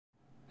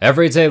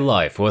Everyday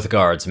Life with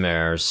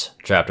Guardsmares,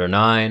 Chapter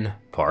 9,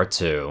 Part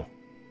 2.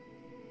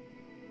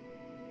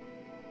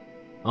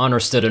 Honor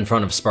stood in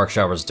front of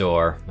Sparkshower's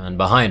door, and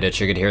behind it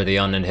she could hear the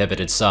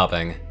uninhibited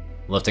sobbing.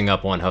 Lifting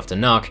up one hoof to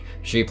knock,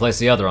 she placed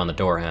the other on the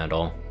door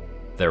handle.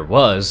 There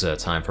was a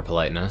time for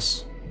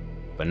politeness,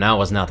 but now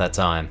was not that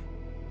time.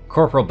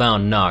 Corporal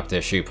Bound knocked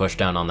as she pushed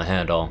down on the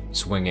handle,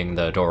 swinging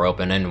the door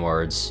open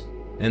inwards.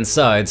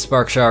 Inside,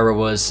 Sparkshower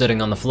was sitting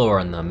on the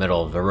floor in the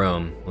middle of the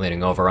room,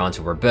 leaning over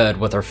onto her bed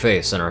with her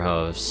face in her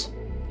hooves.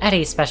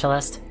 Eddie,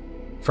 specialist.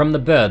 From the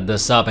bed, the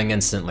sobbing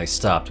instantly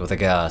stopped with a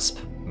gasp,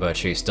 but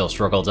she still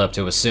struggled up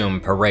to assume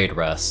parade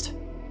rest.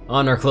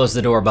 Honor closed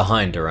the door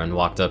behind her and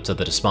walked up to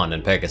the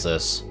despondent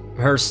Pegasus.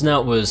 Her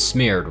snout was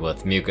smeared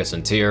with mucus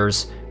and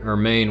tears, her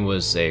mane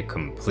was a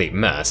complete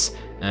mess,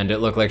 and it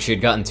looked like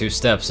she'd gotten 2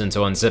 steps into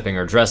unzipping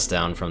her dress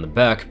down from the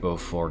back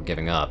before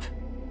giving up.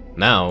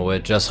 Now,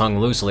 it just hung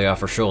loosely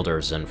off her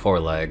shoulders and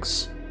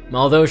forelegs.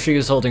 Although she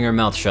was holding her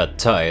mouth shut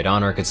tight,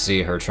 Honor could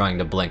see her trying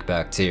to blink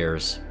back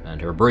tears, and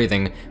her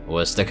breathing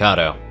was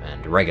staccato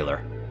and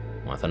irregular.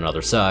 With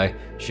another sigh,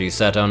 she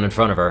sat down in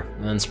front of her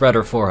and spread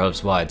her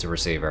forehooves wide to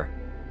receive her.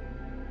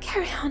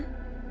 Carry on.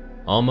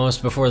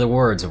 Almost before the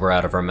words were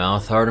out of her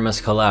mouth, Artemis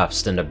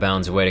collapsed into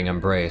Bound's waiting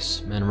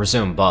embrace and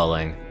resumed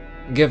bawling.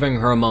 Giving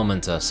her a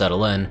moment to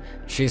settle in,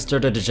 she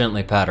started to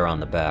gently pat her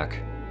on the back.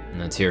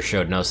 The tears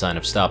showed no sign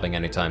of stopping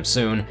anytime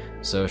soon,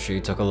 so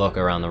she took a look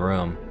around the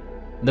room.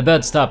 The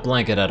bedstop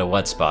blanket had a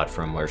wet spot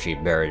from where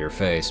she'd buried her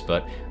face,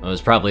 but it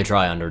was probably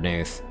dry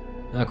underneath.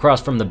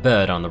 Across from the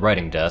bed on the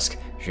writing desk,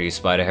 she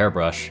spied a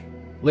hairbrush.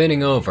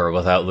 Leaning over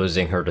without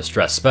losing her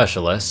distress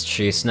specialist,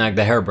 she snagged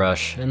the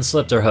hairbrush and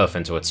slipped her hoof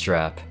into its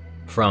strap.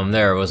 From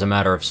there, it was a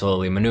matter of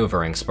slowly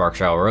maneuvering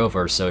Sparkshower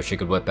over so she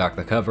could whip back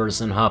the covers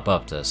and hop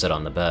up to sit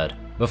on the bed,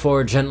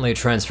 before gently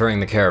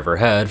transferring the care of her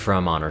head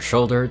from on her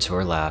shoulder to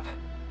her lap.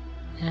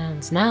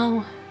 And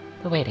now,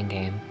 the waiting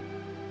game.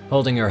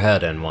 Holding her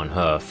head in one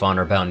hoof,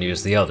 Honor Bound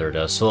used the other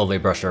to slowly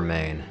brush her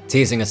mane,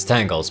 teasing its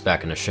tangles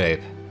back into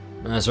shape.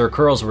 As her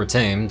curls were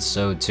tamed,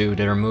 so too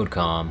did her mood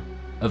calm.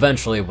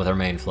 Eventually, with her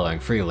mane flowing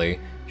freely,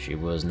 she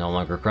was no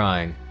longer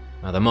crying.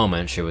 At the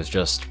moment, she was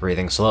just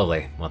breathing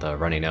slowly, with a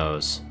runny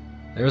nose.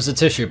 There was a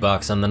tissue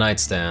box on the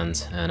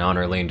nightstand, and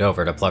Honor leaned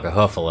over to pluck a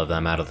hooful of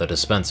them out of the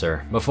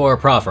dispenser, before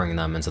proffering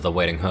them into the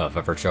waiting hoof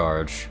of her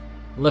charge.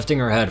 Lifting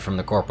her head from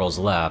the corporal's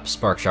lap,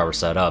 Sparkshower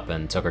sat up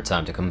and took her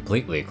time to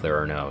completely clear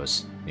her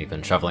nose,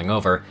 even shuffling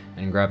over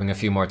and grabbing a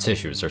few more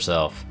tissues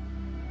herself.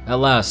 At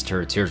last,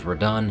 her tears were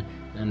done,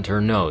 and her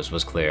nose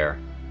was clear.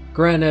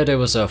 Granted, it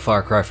was a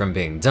far cry from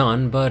being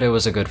done, but it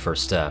was a good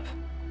first step.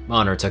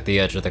 Honor took the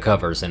edge of the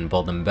covers and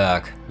pulled them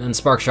back, and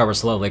Sparkshower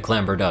slowly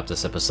clambered up to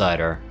sit beside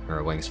her,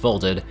 her wings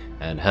folded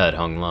and head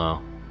hung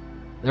low.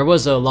 There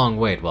was a long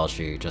wait while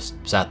she just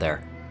sat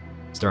there,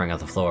 staring at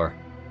the floor.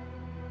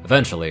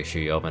 Eventually,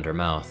 she opened her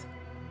mouth.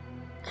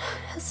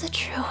 Is it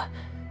true?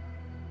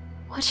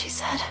 What she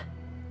said?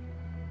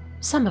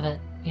 Some of it,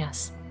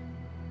 yes.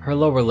 Her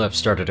lower lip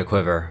started to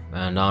quiver,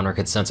 and Honor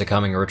could sense a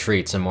coming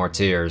retreat to more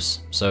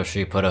tears, so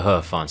she put a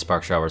hoof on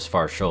Sparkshower's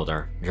far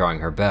shoulder, drawing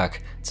her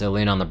back to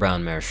lean on the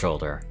brown mare's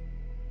shoulder.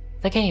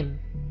 The game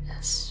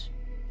is...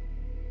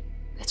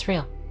 it's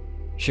real.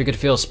 She could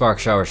feel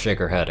Sparkshower shake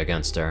her head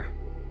against her.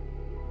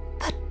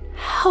 But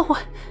how?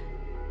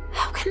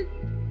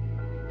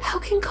 How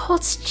can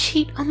colts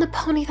cheat on the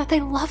pony that they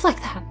love like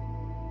that?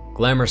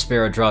 Glamour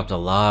Spirit dropped a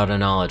lot of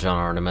knowledge on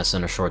Artemis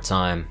in a short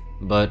time,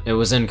 but it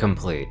was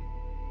incomplete.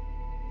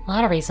 A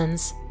lot of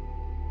reasons.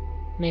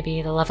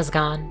 Maybe the love is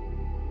gone.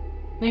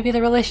 Maybe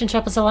the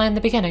relationship was a lie in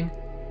the beginning.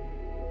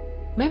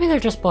 Maybe they're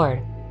just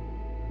bored.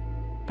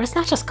 But it's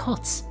not just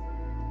colts.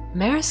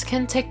 Mares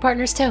can take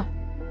partners too.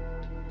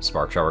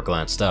 Sparkshower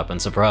glanced up in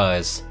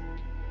surprise.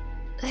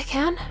 They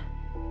can?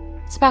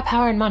 It's about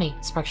power and money,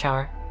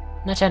 Sparkshower,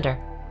 not gender.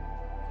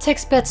 It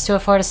takes bits to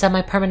afford a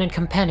semi-permanent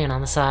companion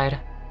on the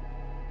side.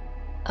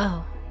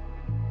 Oh.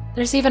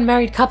 There's even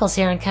married couples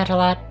here in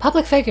Canterlot,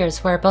 public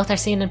figures where both are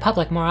seen in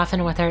public more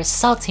often with their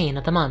saltine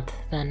of the month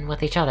than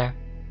with each other.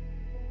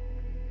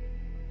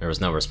 There was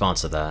no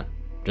response to that,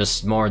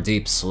 just more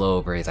deep,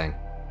 slow breathing.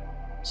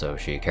 So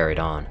she carried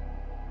on.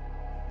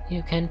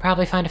 You can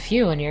probably find a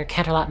few in your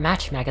Canterlot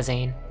Match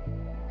magazine.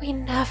 We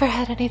never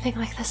had anything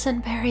like this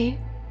in Barrie.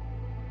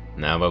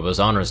 Now it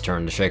was Honor's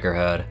turn to shake her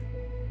head.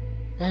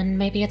 Then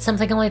maybe it's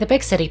something only the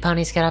big city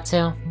ponies get up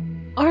to.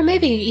 Or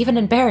maybe even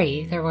in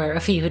Barrie, there were a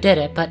few who did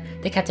it, but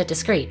they kept it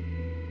discreet.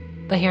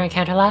 But here in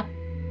Canterlot,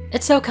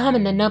 it's so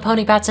common that no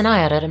pony bats an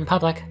eye at it in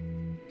public.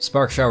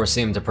 Sparkshower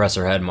seemed to press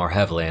her head more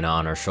heavily on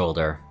Honor's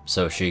shoulder,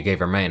 so she gave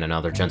her mane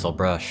another gentle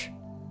brush.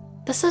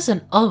 This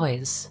isn't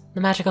always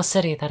the magical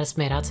city that it's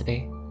made out to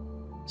be.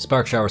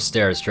 Sparkshower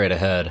stared straight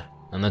ahead,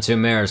 and the 2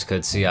 mares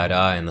could see eye to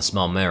eye in the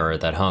small mirror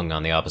that hung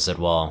on the opposite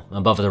wall,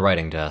 above the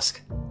writing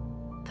desk.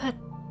 But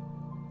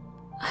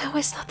I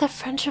always thought that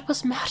friendship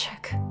was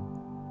magic.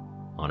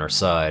 Honor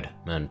sighed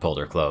and pulled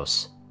her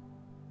close.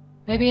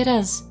 Maybe it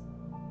is.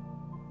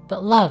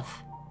 But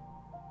love.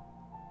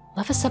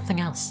 Love is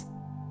something else.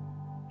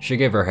 She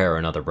gave her hair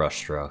another brush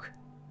stroke.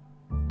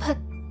 But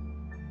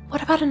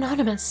about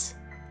Anonymous?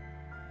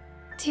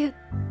 Do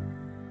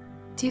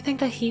you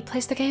think that he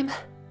plays the game?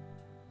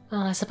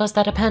 Well, I suppose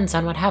that depends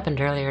on what happened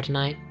earlier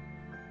tonight.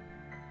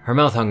 Her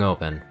mouth hung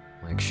open,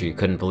 like she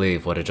couldn't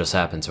believe what had just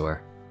happened to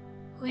her.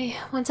 We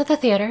went to the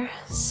theater,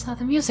 saw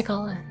the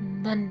musical,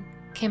 and then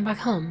came back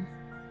home.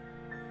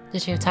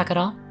 Did you talk at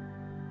all?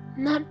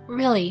 Not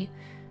really.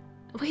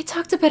 We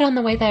talked a bit on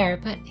the way there,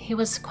 but he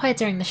was quiet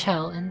during the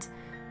show, and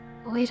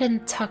we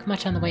didn't talk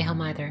much on the way home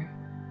either.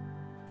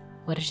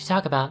 What did you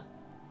talk about?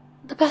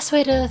 The best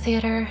way to the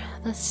theater,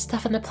 the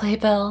stuff in the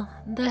playbill,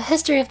 the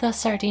history of the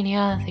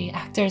Sardinia, the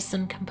actors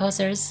and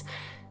composers,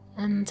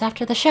 and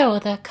after the show,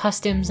 the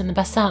costumes and the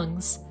best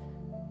songs.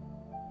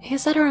 He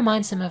said it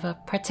reminds him of a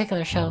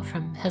particular show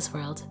from his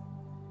world.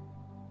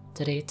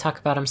 Did he talk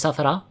about himself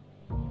at all?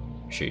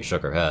 She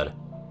shook her head.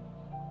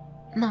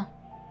 No.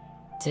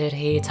 Did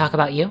he talk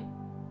about you?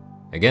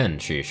 Again,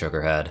 she shook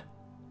her head.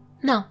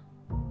 No.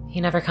 He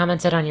never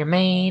commented on your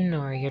mane,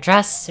 or your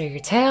dress, or your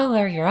tail,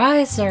 or your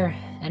eyes, or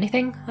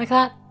anything like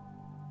that?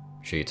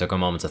 She took a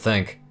moment to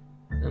think,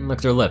 and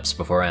licked her lips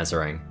before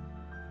answering.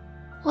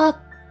 Well,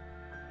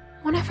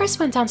 when I first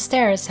went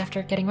downstairs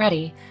after getting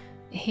ready,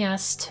 he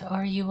asked,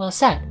 "Are you all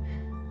set?"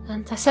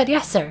 And I said,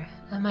 "Yes, sir.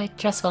 Am I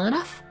dressed well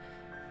enough?"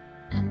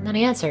 And then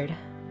he answered,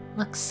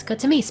 "Looks good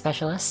to me,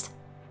 specialist."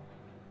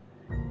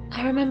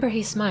 I remember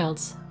he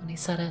smiled when he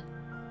said it.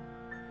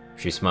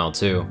 She smiled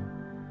too,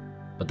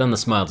 but then the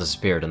smile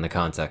disappeared in the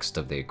context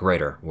of the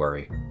greater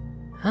worry.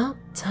 Well,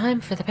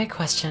 time for the big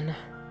question.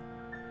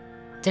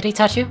 Did he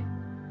touch you?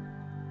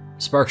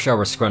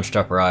 Sparkshower scrunched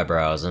up her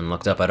eyebrows and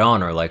looked up at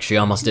Honor like she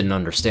almost didn't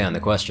understand the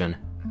question.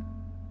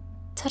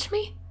 Touch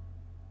me?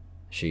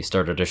 She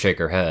started to shake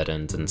her head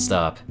and didn't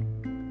stop.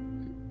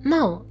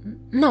 No,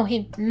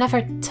 he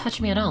never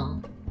touched me at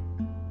all.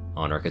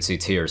 Honor could see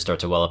tears start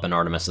to well up in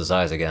Artemis's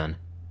eyes again.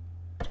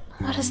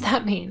 What does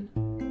that mean?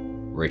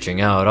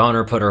 Reaching out,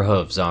 Honor put her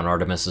hooves on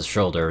Artemis's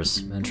shoulders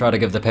and tried to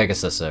give the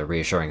Pegasus a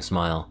reassuring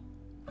smile.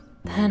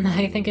 Then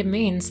I think it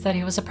means that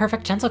he was a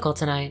perfect gentleman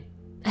tonight,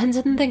 and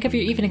didn't think of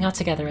your evening out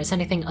together as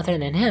anything other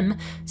than him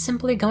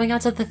simply going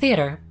out to the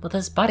theater with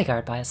his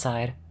bodyguard by his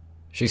side.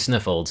 She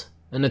sniffled,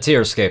 and a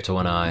tear escaped to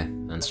one eye,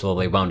 and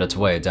slowly wound its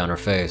way down her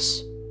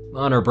face.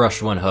 Honor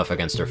brushed one hoof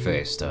against her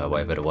face to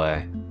wipe it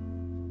away.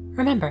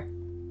 Remember,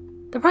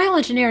 the Royal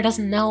Engineer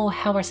doesn't know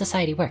how our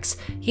society works.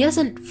 He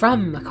isn't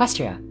from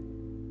Equestria.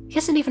 He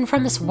isn't even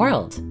from this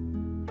world.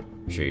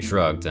 She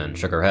shrugged and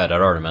shook her head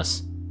at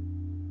Artemis.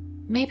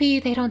 Maybe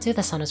they don't do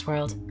this on his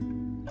world.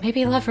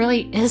 Maybe love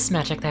really is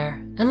magic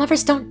there, and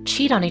lovers don't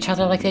cheat on each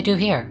other like they do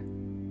here.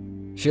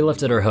 She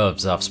lifted her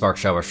hooves off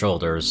Sparkshower's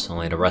shoulders,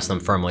 only to rest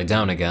them firmly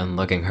down again,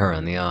 looking her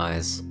in the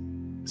eyes.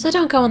 So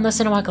don't go and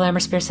listen to what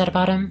Glamorspear said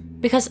about him,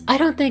 because I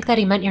don't think that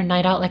he meant your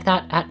night out like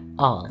that at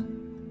all.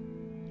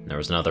 There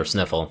was another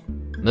sniffle.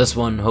 This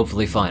one,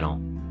 hopefully final.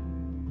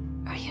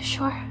 Are you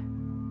sure?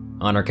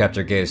 Honor kept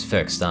her gaze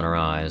fixed on her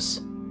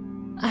eyes.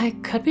 I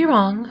could be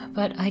wrong,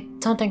 but I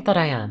don't think that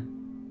I am.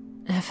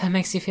 If it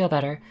makes you feel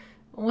better,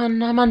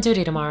 when I'm on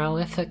duty tomorrow,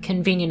 if a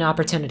convenient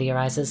opportunity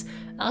arises,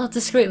 I'll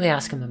discreetly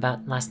ask him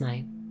about last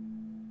night.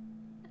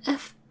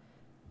 If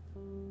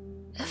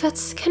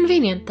it's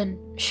convenient, then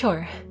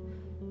sure.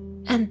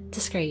 And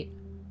discreet.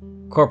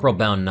 Corporal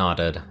Bound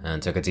nodded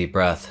and took a deep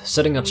breath,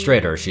 sitting up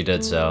straighter as she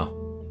did so.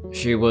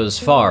 She was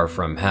far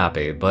from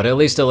happy, but at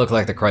least it looked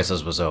like the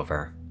crisis was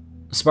over.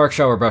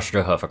 Sparkshower brushed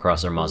her hoof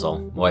across her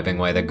muzzle, wiping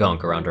away the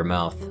gunk around her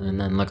mouth, and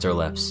then licked her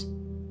lips.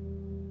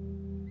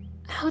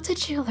 How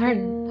did you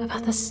learn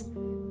about this...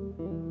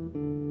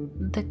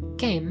 the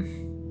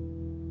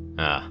game?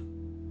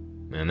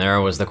 And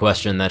there was the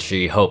question that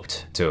she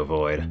hoped to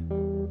avoid.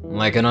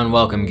 Like an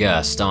unwelcome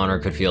guest, Honor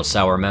could feel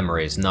sour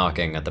memories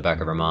knocking at the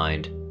back of her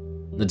mind.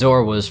 The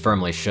door was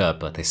firmly shut,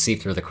 but they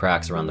seeped through the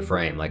cracks around the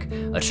frame like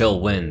a chill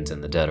wind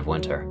in the dead of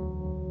winter.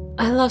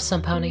 I love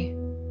Sunpony.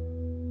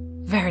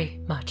 Very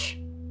much.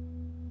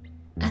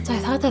 And I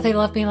thought that they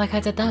loved me like I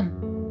did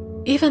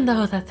them. Even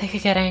though that they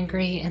could get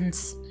angry and...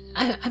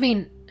 I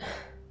mean...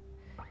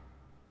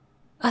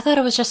 I thought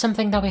it was just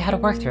something that we had to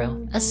work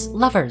through, as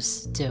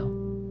lovers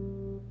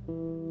do.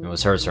 It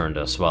was her turn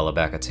to swallow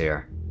back a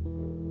tear.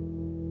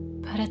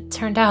 But it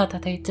turned out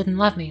that they didn't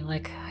love me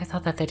like I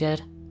thought that they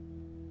did.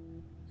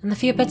 And the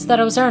few bits that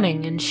I was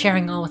earning and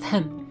sharing all with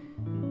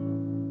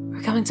him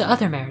were going to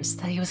other mares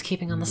that he was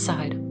keeping on the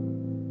side.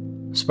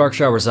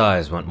 Sparkshower's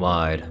eyes went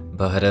wide,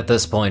 but at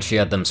this point she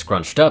had them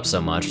scrunched up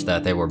so much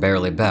that they were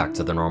barely back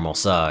to the normal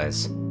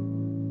size.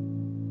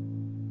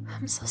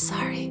 I'm so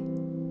sorry.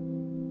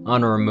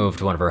 Honor removed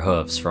one of her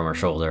hooves from her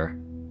shoulder.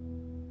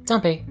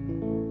 Don't be.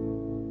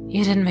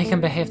 You didn't make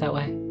him behave that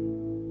way.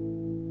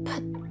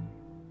 But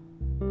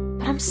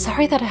I'm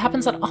sorry that it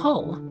happens at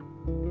all.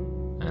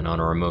 And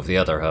Honor removed the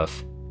other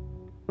hoof.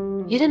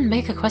 You didn't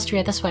make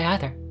Equestria this way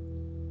either.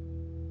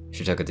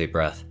 She took a deep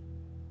breath.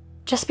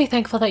 Just be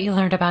thankful that you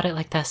learned about it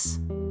like this.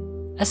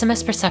 As a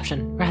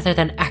misperception, rather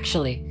than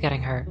actually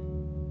getting hurt.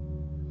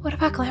 What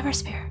about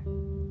Glamorspear?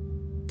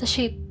 Does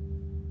she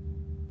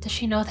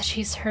know that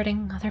she's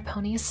hurting other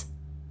ponies?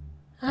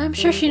 I'm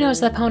sure she knows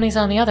that ponies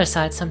on the other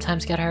side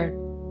sometimes get hurt,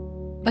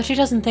 but she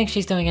doesn't think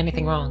she's doing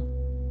anything wrong.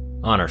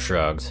 Honor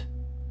shrugged.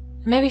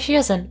 Maybe she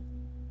isn't.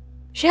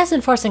 She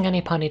isn't forcing any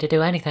pony to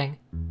do anything.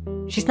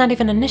 She's not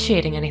even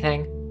initiating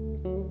anything.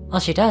 All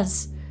she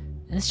does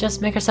is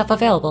just make herself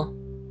available.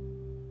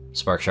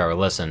 Sparkshower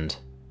listened,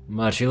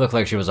 but she looked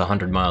like she was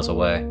 100 miles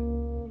away.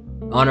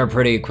 Honor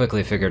pretty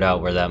quickly figured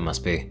out where that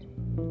must be.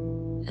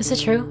 Is it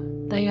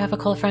true that you have a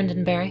cool friend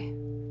in Barry?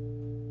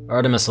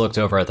 Artemis looked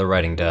over at the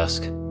writing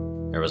desk.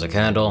 There was a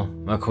candle,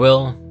 a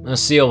quill, a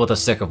seal with a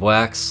stick of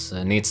wax,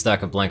 a neat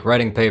stack of blank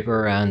writing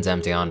paper, and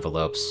empty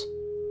envelopes.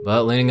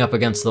 But leaning up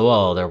against the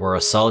wall, there were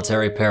a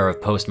solitary pair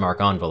of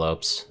postmark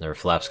envelopes, their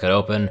flaps cut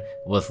open,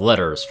 with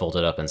letters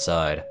folded up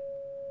inside.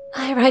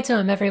 I write to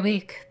him every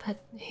week, but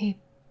he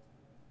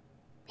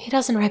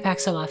doesn't write back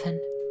so often.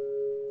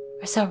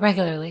 Or so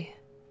regularly.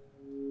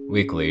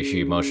 Weakly,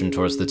 she motioned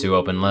towards the two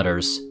open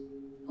letters.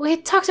 We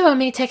talked about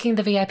me taking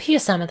the VIP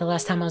assignment the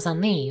last time I was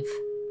on leave.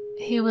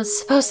 He was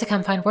supposed to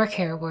come find work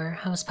here where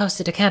I was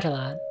posted to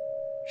Canterlot.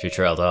 She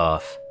trailed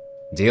off.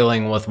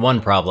 Dealing with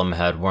one problem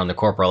had worn the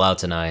corporal out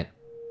tonight.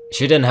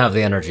 She didn't have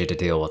the energy to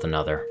deal with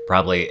another,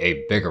 probably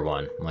a bigger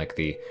one, like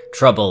the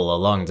trouble a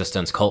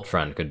long-distance cult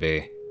friend could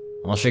be.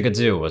 All she could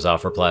do was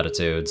offer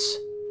platitudes.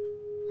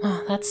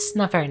 Well, that's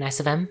not very nice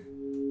of him.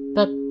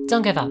 But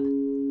don't give up.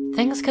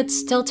 Things could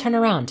still turn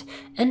around,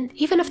 and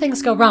even if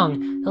things go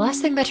wrong, the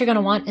last thing that you're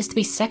gonna want is to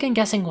be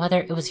second-guessing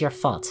whether it was your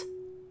fault.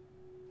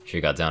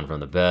 She got down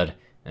from the bed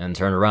and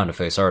turned around to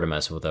face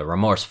Artemis with a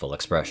remorseful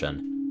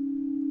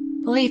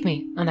expression. Believe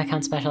me, I'm the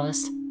account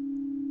specialist.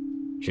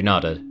 She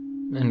nodded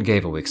and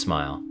gave a weak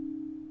smile.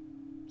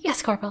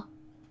 Yes, Corporal.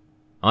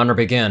 Honor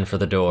began for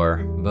the door,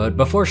 but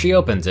before she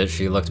opened it,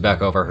 she looked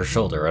back over her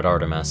shoulder at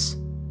Artemis.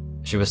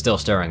 She was still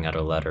staring at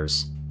her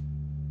letters.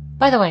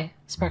 By the way,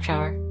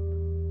 Sparkshower.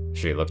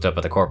 She looked up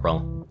at the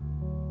corporal.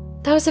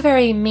 That was a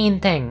very mean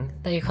thing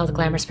that you called a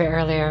glamour spirit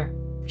earlier.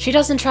 She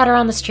doesn't trot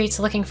around the streets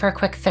looking for a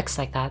quick fix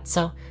like that,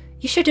 so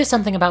you should do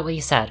something about what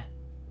you said,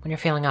 when you're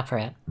feeling up for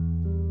it.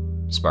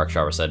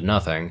 Sparkshower said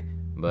nothing,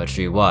 but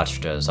she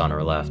watched as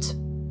Honor left.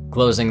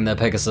 Closing the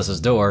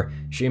Pegasus's door,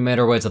 she made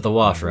her way to the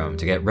washroom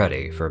to get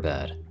ready for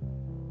bed.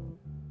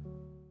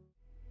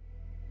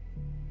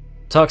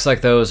 Talks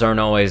like those aren't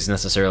always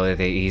necessarily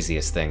the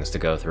easiest things to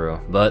go through,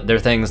 but they're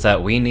things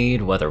that we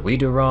need whether we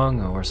do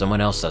wrong or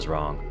someone else does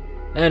wrong.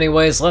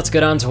 Anyways, let's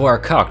get on to our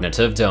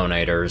cognitive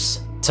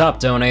donators. Top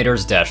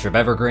donators: Dash of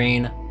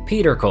Evergreen,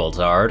 Peter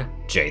Coulthard,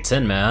 J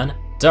Tinman,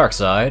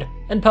 Darkside,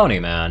 and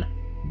Ponyman.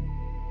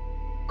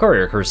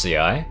 Courier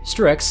Cruci,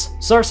 Strix,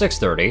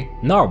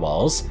 Sar630,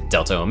 Narwhals,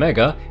 Delta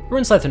Omega,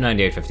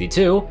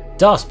 RuneScyther9852,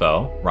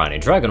 Dospo, Ronnie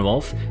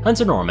Dragonwolf,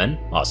 Hunter Norman,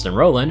 Austin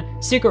Rowland,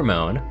 Secret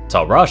Moon,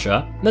 Tal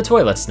Rasha, The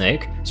Toilet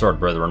Snake, Sword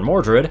Brethren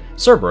Mordred,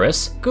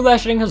 Cerberus,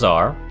 Gulashing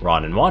Hazar,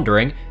 Ronin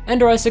Wandering,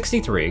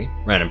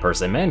 Enderai63, Random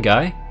Person Man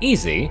Guy,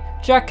 Easy,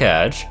 Jack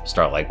Cadge,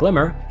 Starlight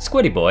Glimmer,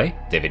 Squiddy Boy,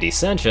 David D.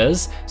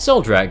 Sanchez,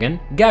 Soul Dragon,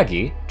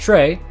 Gaggy,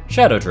 Trey,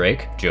 Shadow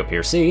Drake, Joe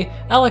Piercy,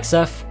 Alex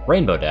F.,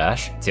 Rainbow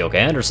Dash, Teal'ca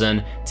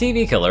Anderson,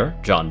 TV Killer,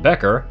 John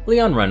Becker,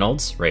 Leon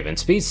Reynolds, Raven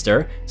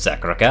Speedster,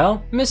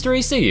 Sacracal, Mr.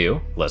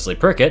 ECU, Leslie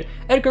Prickett,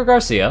 Edgar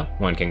Garcia,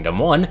 One Kingdom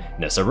 1,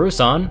 Nissa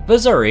Rusan,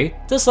 Vazuri,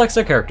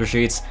 Dyslexic Character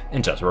Sheets,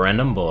 and Just a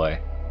Random Boy.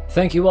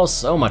 Thank you all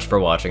so much for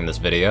watching this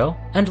video,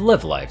 and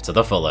live life to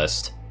the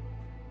fullest.